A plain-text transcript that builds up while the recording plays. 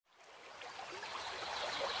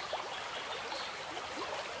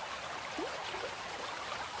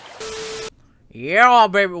Yeah,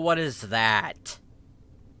 baby, what is that?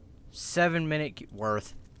 7-minute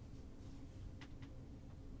worth.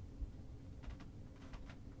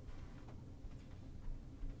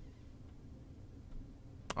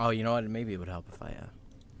 Oh, you know what? Maybe it would help if I,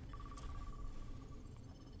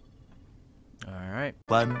 Alright.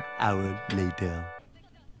 1 hour later.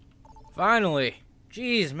 Finally.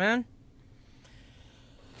 Jeez, man.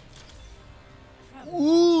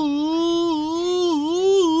 Ooh.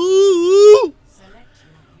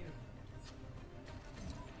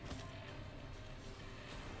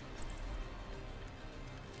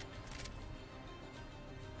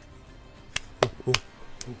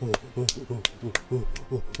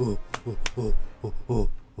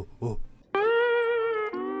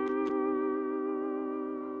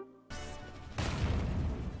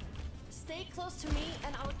 Stay close to me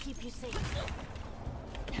and I'll keep you safe.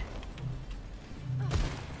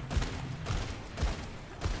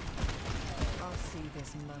 I'll see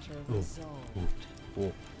this matter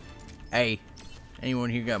resolved. Hey, anyone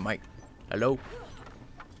here got mic? Hello?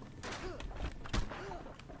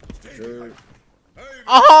 Sure.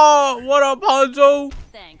 Oh, what up, Hanzo?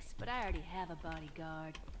 Thanks, but I already have a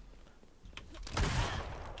bodyguard.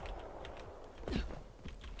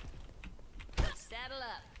 Saddle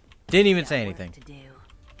up. Didn't even Got say work anything. to do.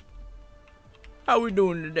 How we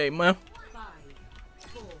doing today, man? 5,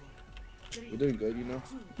 4, 3, We're doing good, you know.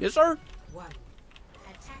 Yes, sir. 1.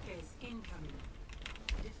 Attackers incoming.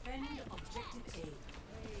 Defend objective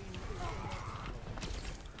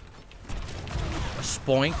A.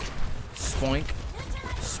 Spoink. Spoink.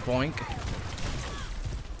 Spoink.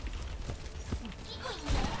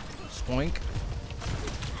 Spoink.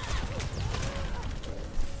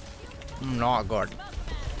 Not good.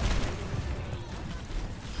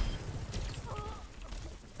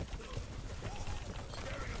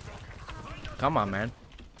 Come on, man.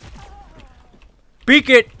 Peek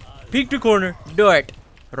it! Peek the corner. Do it.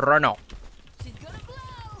 Run out. She's gonna blow.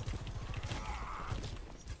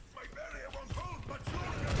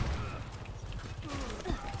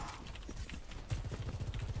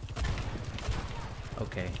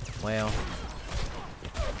 Okay, well.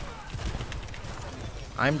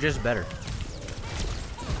 I'm just better.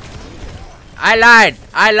 I lied!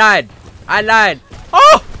 I lied! I lied!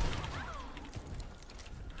 Oh!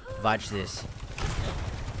 Watch this.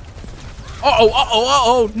 Uh-oh, uh-oh,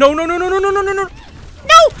 uh-oh! No, no, no, no, no, no, no, no, no! No!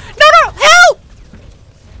 No, no! Help!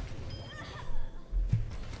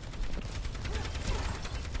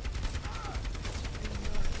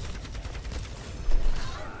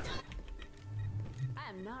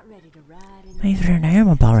 I'm not ready to ride in. My friend, I am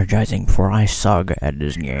apologizing for I suck at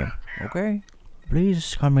this game. Okay?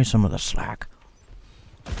 Please cut me some of the slack.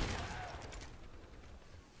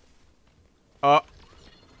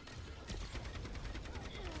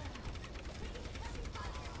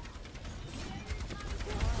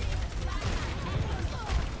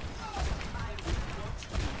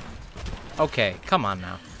 Okay, come on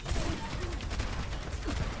now.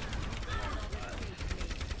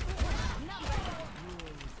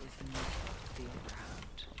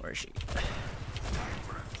 Where is she?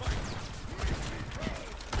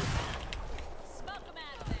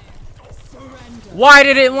 Why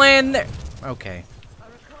did it land there? Okay.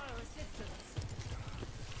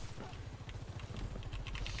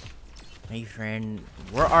 Hey friend,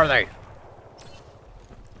 where are they?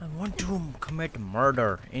 I want to commit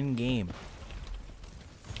murder in game.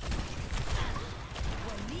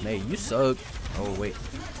 Hey, you suck. Oh wait.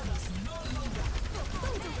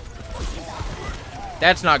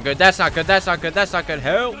 That's not good. That's not good. That's not good. That's not good.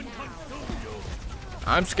 Help!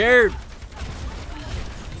 I'm scared.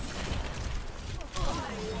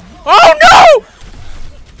 Oh no!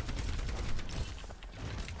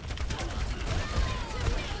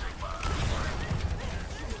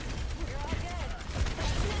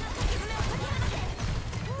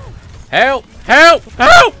 Help! Help!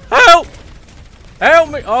 Help! Help! Help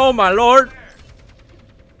me! Oh my lord!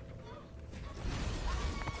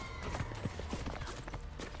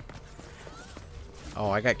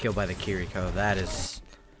 Oh, I got killed by the Kiriko. That is.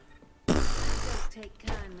 Take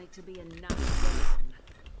kindly to be a knocked down.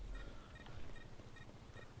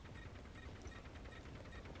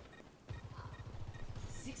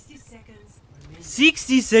 60 seconds remaining.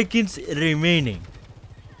 60 seconds remaining.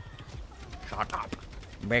 Shut up.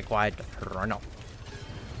 Be quiet. Run up.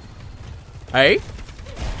 Hey?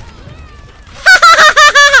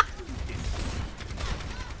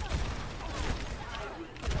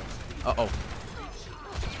 Uh-oh.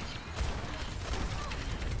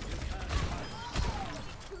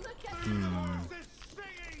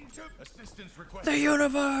 The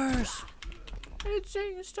universe! It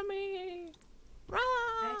sings to me.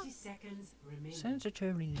 30 seconds remaining.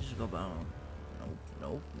 Sensitivity needs to go down. Nope,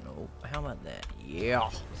 nope, nope. How about that? Yeah.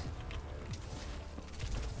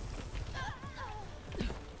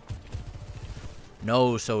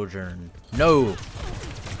 No, Sojourn. No.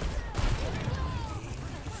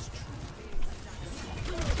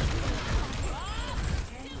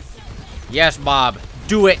 Yes, Bob.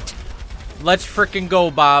 Do it. Let's frickin'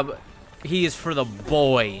 go, Bob. He is for the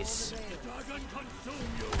boys.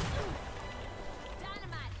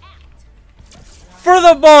 For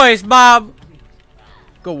the boys, Bob.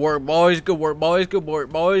 Good work, boys. Good work, boys. Good work,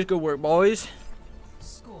 boys. Good work, boys.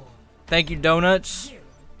 Score Thank you, Donuts. 0-0.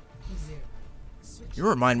 You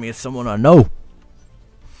remind me of someone I know.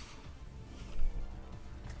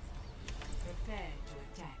 Prepare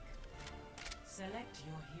to attack. Select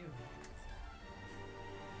your hero.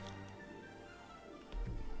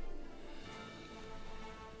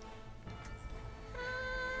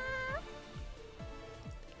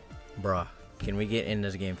 Bruh, can we get in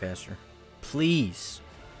this game faster? Please.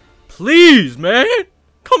 Please, man.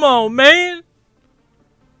 Come on, man.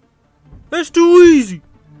 That's too easy.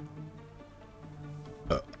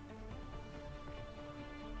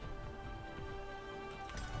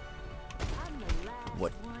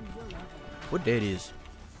 What? What day it is?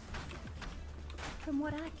 From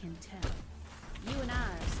what I can tell, you and I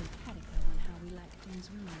are simpatico on how we like things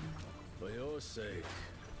running. For your sake,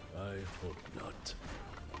 I hope not.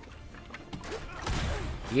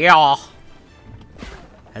 Yeah.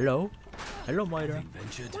 Hello? Hello, Moira. Having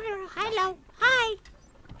ventured, Hello. Hi.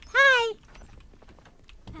 Hi.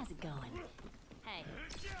 How's it going? Hey.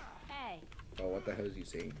 Hey. Oh, what the hell is you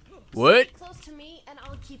saying? What? Close to me and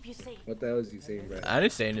I'll keep you safe. What the hell is you saying, bro? I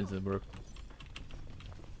didn't say anything, bro.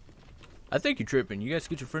 I think you're tripping. You guys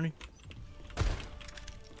schizophrenic?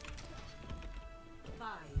 5,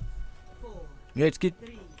 4, You guys get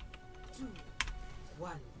 3, 2,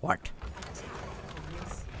 1. what? Attack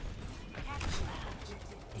commence. Capture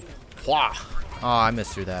objective A. Wah. Oh, I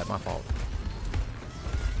missed through that. My fault.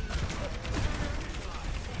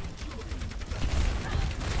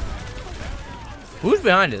 Who's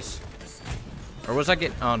behind us? Or was I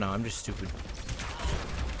getting? Oh no, I'm just stupid.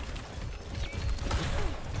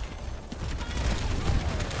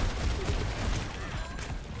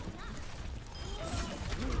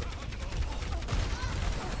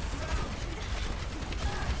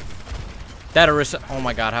 That Arissa. Oh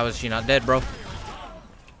my god, how is she not dead, bro?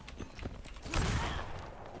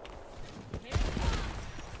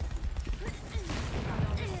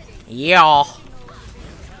 Yeah.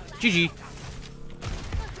 GG.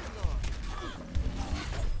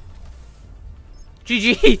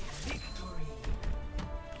 GG.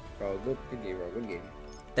 Bro, good game, bro. Good game.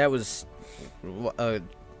 That was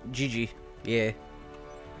GG. Yeah. It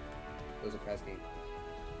was a fast game.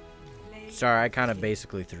 Sorry, I kind of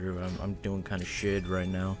basically threw. I'm doing kind of shit right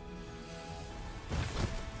now.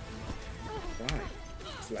 Why?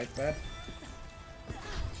 It's like that.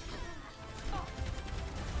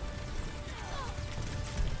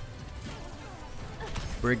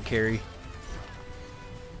 Brig carry.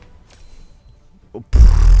 Oh,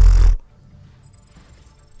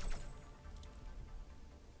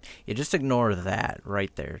 yeah, just ignore that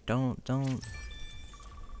right there. Don't.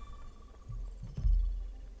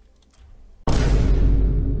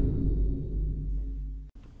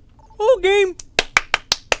 Whole game.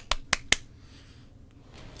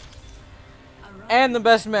 And the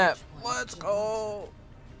best map. Let's go.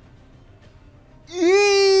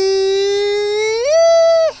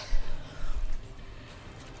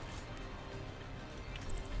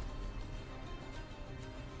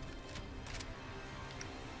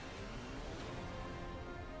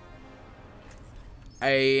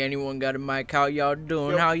 Hey, anyone got a mic? How y'all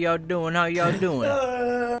doing? How y'all doing? How y'all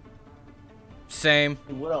doing? Same.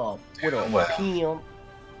 What up? What up? What? Pimp.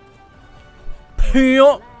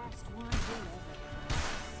 Pimp.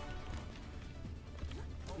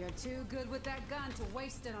 You're too good with that gun to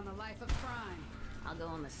waste it on a life of crime. I'll go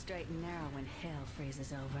on the straight and narrow when hell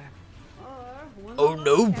freezes over. Or one Oh, of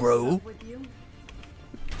no, us bro. catches up with you.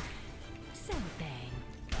 Same thing.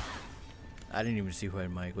 I didn't even see who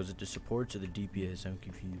had mic. Was it the supports or the DPS? I'm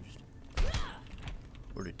confused.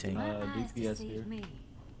 Or the tank? DPS here.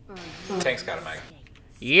 Tank's got a mic.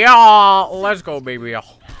 Yeah, let's go, baby.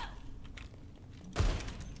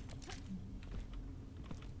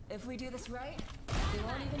 If we do this right, they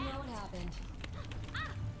won't even know what happened.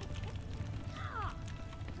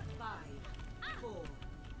 5, 4,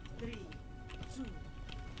 3, 2,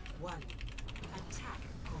 1. Attack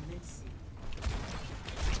commencing.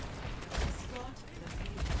 Escort the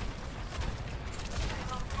field.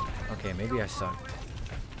 Okay, maybe I suck.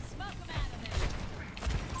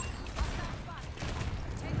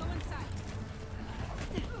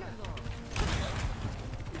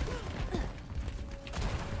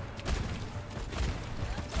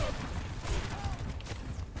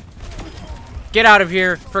 Get out of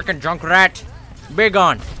here, frickin' drunk rat. Be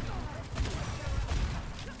gone.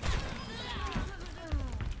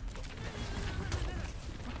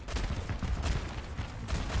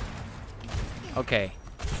 Okay.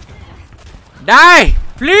 Die!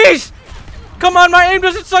 Please! Come on, my aim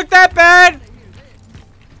doesn't suck that bad!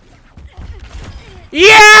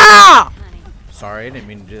 Yeah! Sorry, I didn't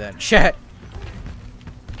mean to do that. Chat.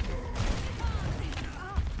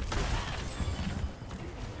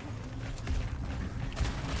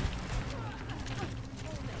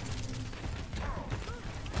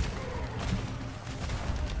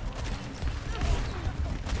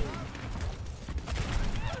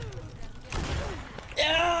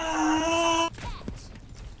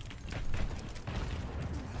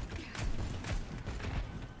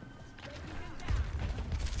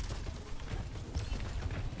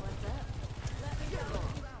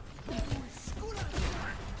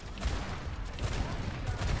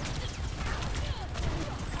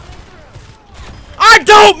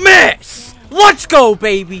 Don't miss! Let's go,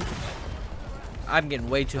 baby! I'm getting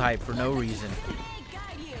way too hyped for no reason.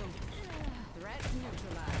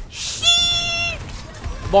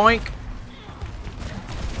 Boink!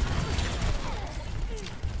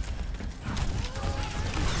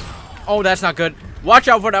 Oh, that's not good. Watch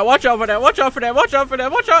out for that, watch out for that, watch out for that, watch out for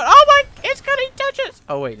that, watch out! Oh my, it's gonna touch us!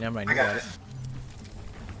 Oh wait, never mind, you got it.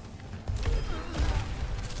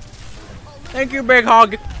 Thank you, big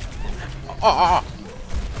hog.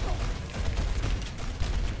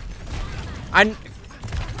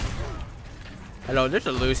 Hello, there's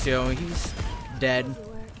a Lucio. He's dead.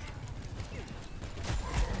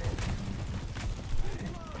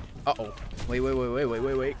 Uh-oh.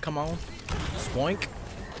 Wait. Come on. Spoink.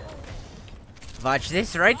 Watch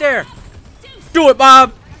this right there. Do it,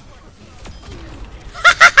 Bob.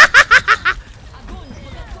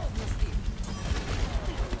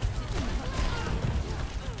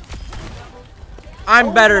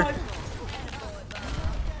 I'm better.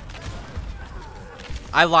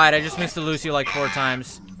 I lied. I just missed the Lucio like 4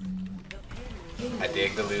 times. I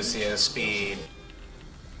dig the Lucio speed.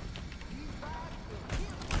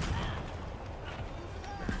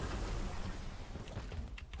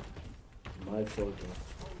 My photo.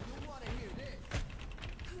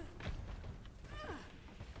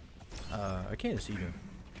 I can't see him.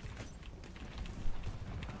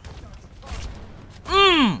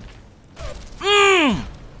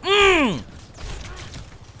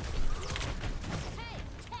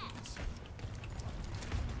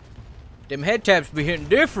 Them head taps be hitting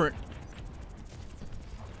different.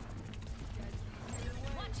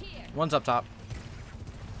 One's up top.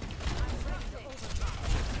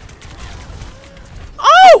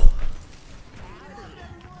 Oh!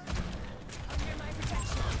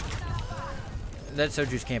 That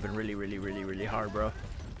Soju's camping really hard, bro.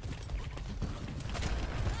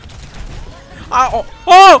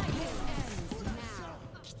 Oh!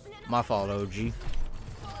 My fault, OG.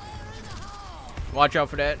 Watch out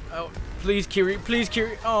for that. Oh, please, Kiri. Please,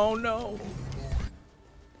 Kiri. Oh, no.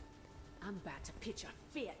 I'm about to pitch a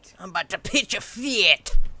fit. I'm about to pitch a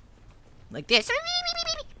fit. Like this.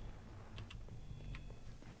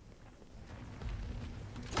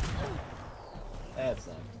 That's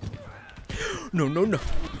not. No. I don't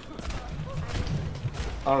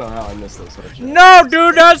know how I missed those sort of shit. No,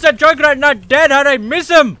 dude. That's the Junkrat not dead. How'd I miss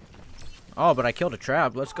him? Oh, but I killed a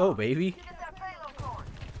trap. Let's go, baby.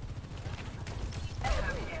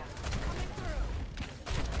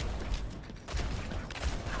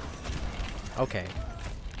 Okay.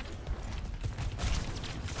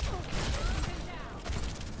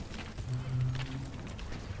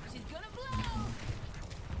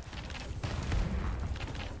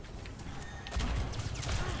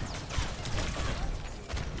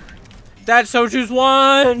 That's Soju's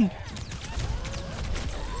won!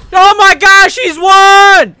 Oh my gosh, he's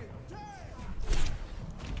won!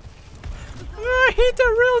 I hate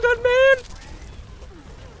that real good man!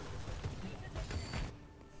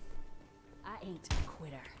 I ain't a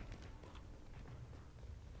quitter.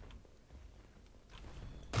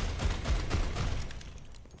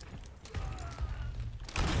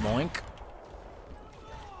 Moink.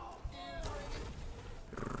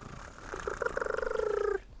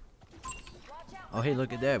 Oh, hey,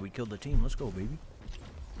 look at that. We killed the team. Let's go, baby.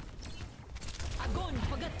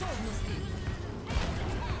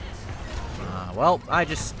 Well, I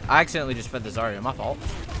accidentally just fed the Zarya. My fault.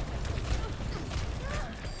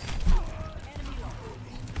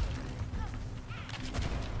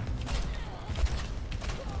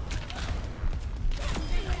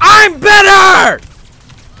 I'm better!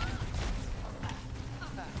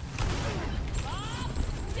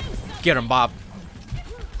 Get him, Bob.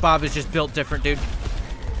 Bob is just built different, dude.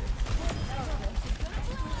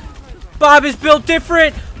 Bob is built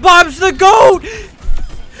different! Bob's the GOAT!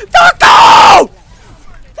 The GOAT!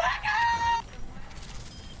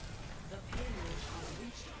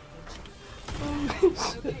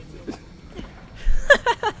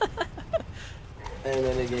 And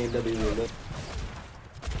then again, W.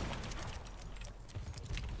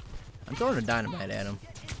 I'm throwing a dynamite at him.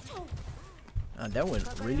 That went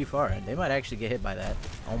really far. They might actually get hit by that.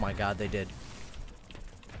 Oh my god, they did.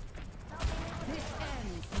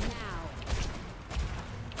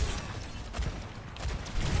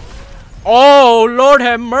 Oh, Lord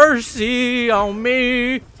have mercy on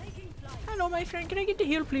me. Hello, my friend. Can I get the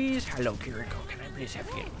heal, please? Hello, Kiriko. Can I please have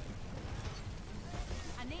heal?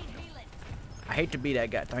 I hate to be that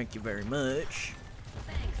guy. Thank you very much.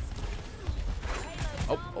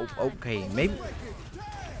 Oh, okay. Maybe.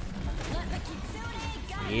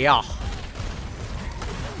 Yeah.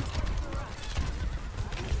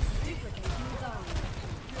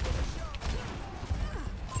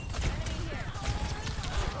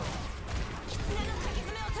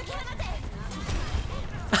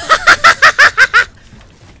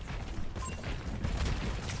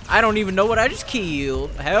 I don't even know what I just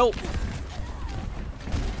killed. Help.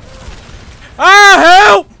 Ah,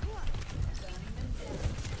 help!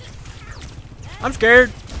 I'm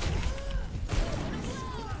scared.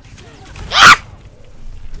 Ah!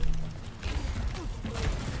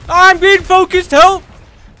 I'm being focused. Help!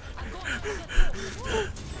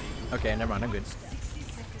 Okay, never mind. I'm good.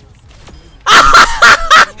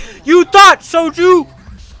 You thought, Soju!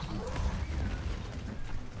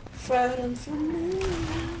 Fighting for me.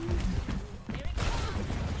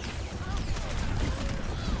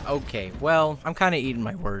 Okay, well, I'm kind of eating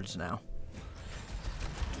my words now.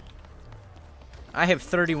 I have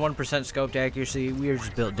 31% scoped accuracy. We are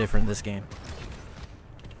just built different this game.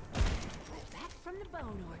 Back from the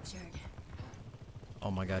bone orchard.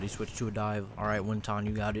 Oh my god, he switched to a dive. Alright, Winton,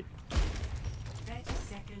 you got it. 30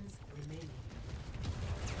 seconds remaining.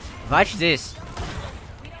 Watch this.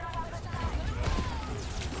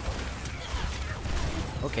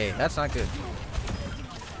 Okay, that's not good.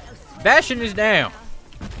 Bastion is down.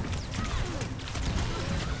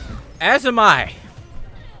 As am I.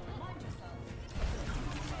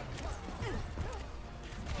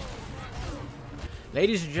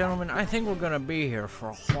 Ladies and gentlemen, I think we're gonna be here for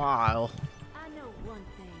a while. I know one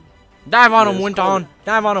thing. Dive on him, Winton.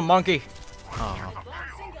 Dive on him, monkey. Oh,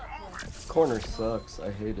 Corner sucks. I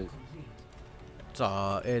hate it.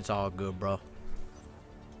 it's all good, bro.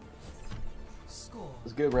 Score.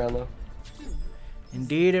 It's a good round though.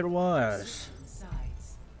 Indeed, it was.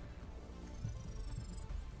 Sides.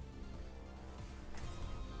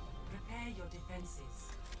 Prepare your defenses.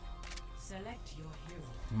 Select your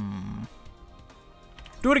hero.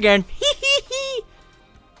 Do it again.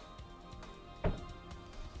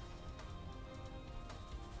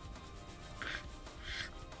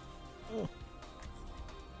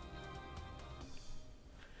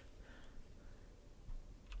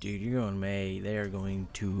 Dude, you're going May. They are going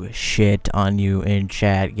to shit on you in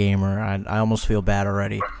chat, gamer. I almost feel bad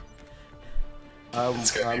already. I'm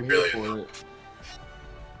here for it.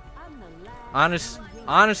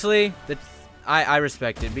 Honestly, I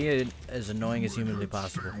respect it. Be as annoying as humanly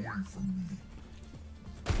possible.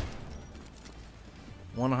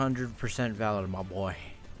 100% valid, my boy.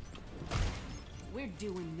 We're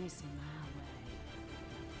doing this my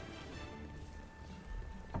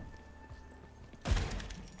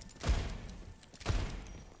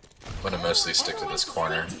I'm gonna mostly stick to this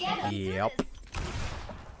corner. Yep.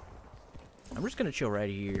 I'm just gonna chill right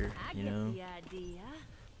here, you know.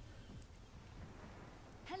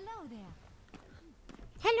 Hello there.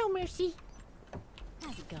 Hello, Mercy.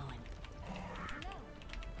 How's it going?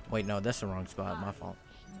 Wait, no, that's the wrong spot. My fault.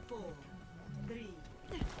 4, 3,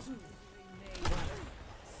 2, 1.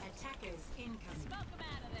 Attackers incoming.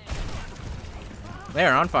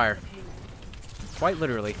 They're on fire. Quite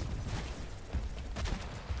literally.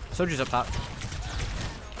 Soldier's up top.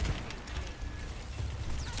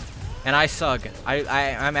 And I suck.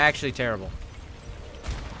 I'm actually terrible.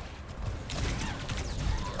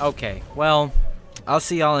 Okay, well, I'll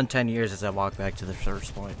see y'all in 10 years as I walk back to the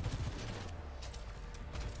first point.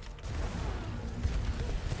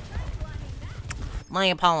 My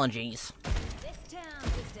apologies. This town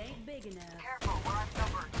just ain't big enough. Careful, we're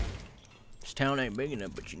outnumbered. This town ain't big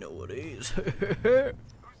enough, but you know what it is. Lucio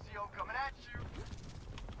coming at you.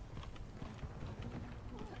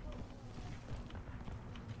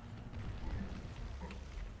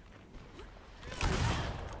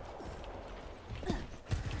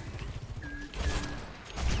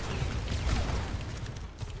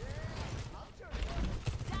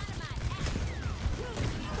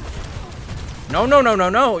 No, no, no, no,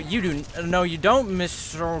 no. You do. No, you don't,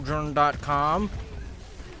 MrNewt.com.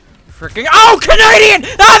 Freaking. Oh, Canadian!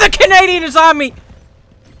 Ah, the Canadian is on me!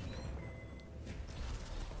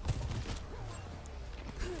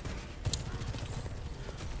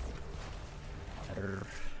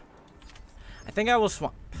 I think I will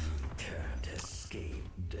swap. Can't escape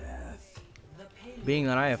death. Being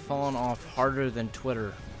that I have fallen off harder than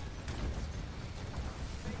Twitter.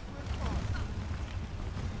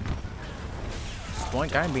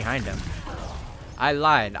 Boink, I'm behind him. I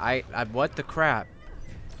lied. I what the crap?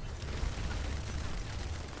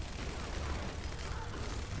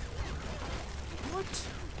 What?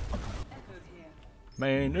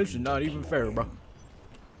 Man, this is not even fair, bro.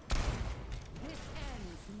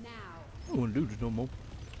 I don't want to do this no more.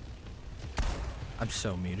 I'm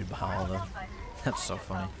so muted by all of them. That's so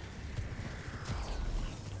funny.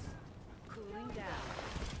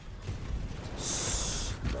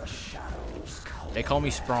 They call me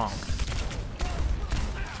Sprong.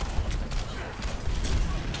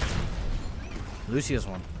 Lucia's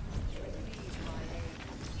one.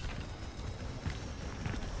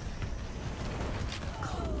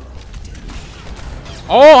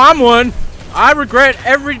 Oh, I'm one. I regret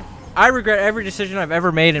every decision I've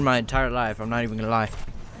ever made in my entire life. I'm not even gonna lie.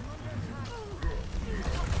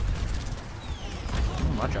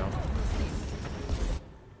 Watch out.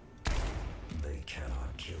 They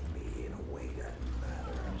cannot kill me in a way that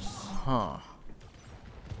matters. Huh.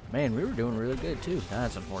 Man, we were doing really good too.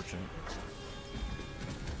 That's unfortunate.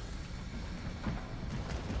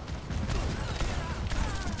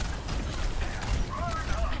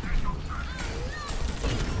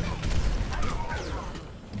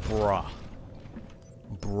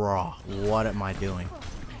 Bruh, what am I doing?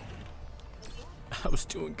 I was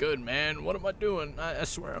doing good, man. What am I doing? I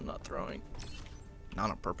swear I'm not throwing.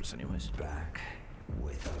 Not on purpose, anyways. Back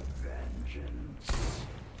with a vengeance.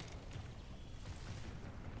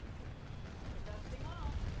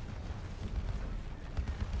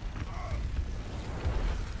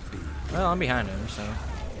 Well, I'm behind him, so.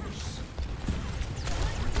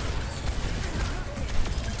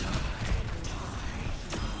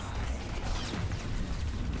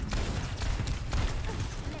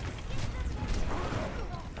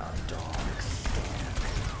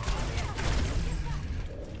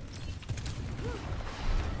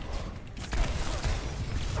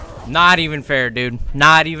 Not even fair, dude.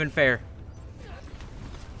 Not even fair.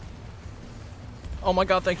 Oh my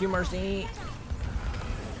god, thank you, Mercy.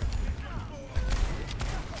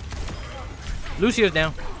 Lucio's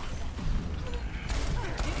down.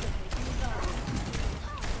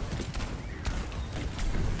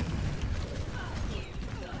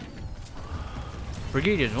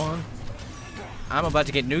 Brigade is one. I'm about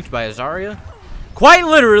to get nuked by a Zarya. Quite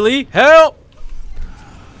literally. Help!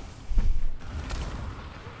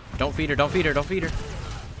 Don't feed her, don't feed her, don't feed her.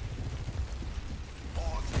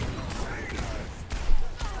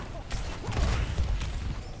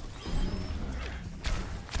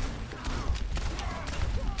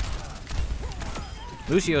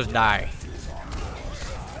 Lucio's die.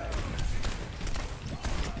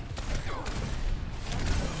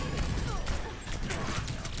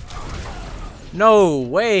 No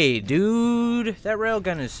way, dude. That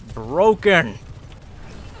railgun is broken.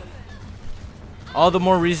 All the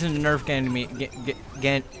more reason to nerf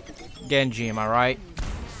Genji, am I right?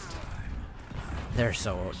 They're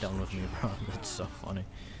so done with me, bro. That's so funny.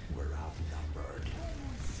 We're outnumbered.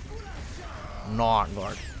 Not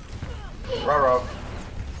guard. Roro.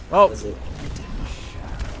 Oh.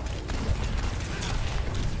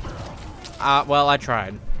 Well, I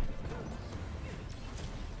tried.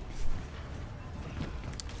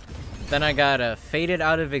 Then I got faded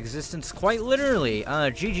out of existence, quite literally.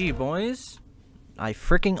 GG, boys. I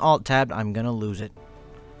freaking alt-tabbed. I'm gonna lose it.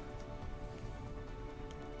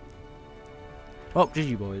 Oh,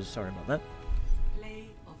 GG, boys. Sorry about that. Play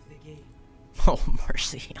of the game. Oh,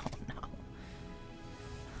 mercy. Oh, no.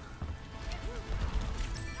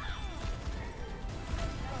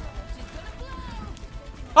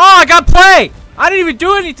 Oh, I got play! I didn't even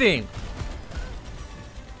do anything!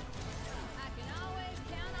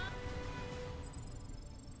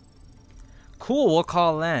 Cool, we'll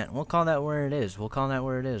call that. We'll call that where it is. We'll call that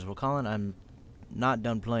where it is. We'll call it. I'm not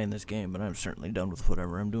done playing this game, but I'm certainly done with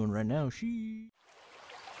whatever I'm doing right now. Sheesh.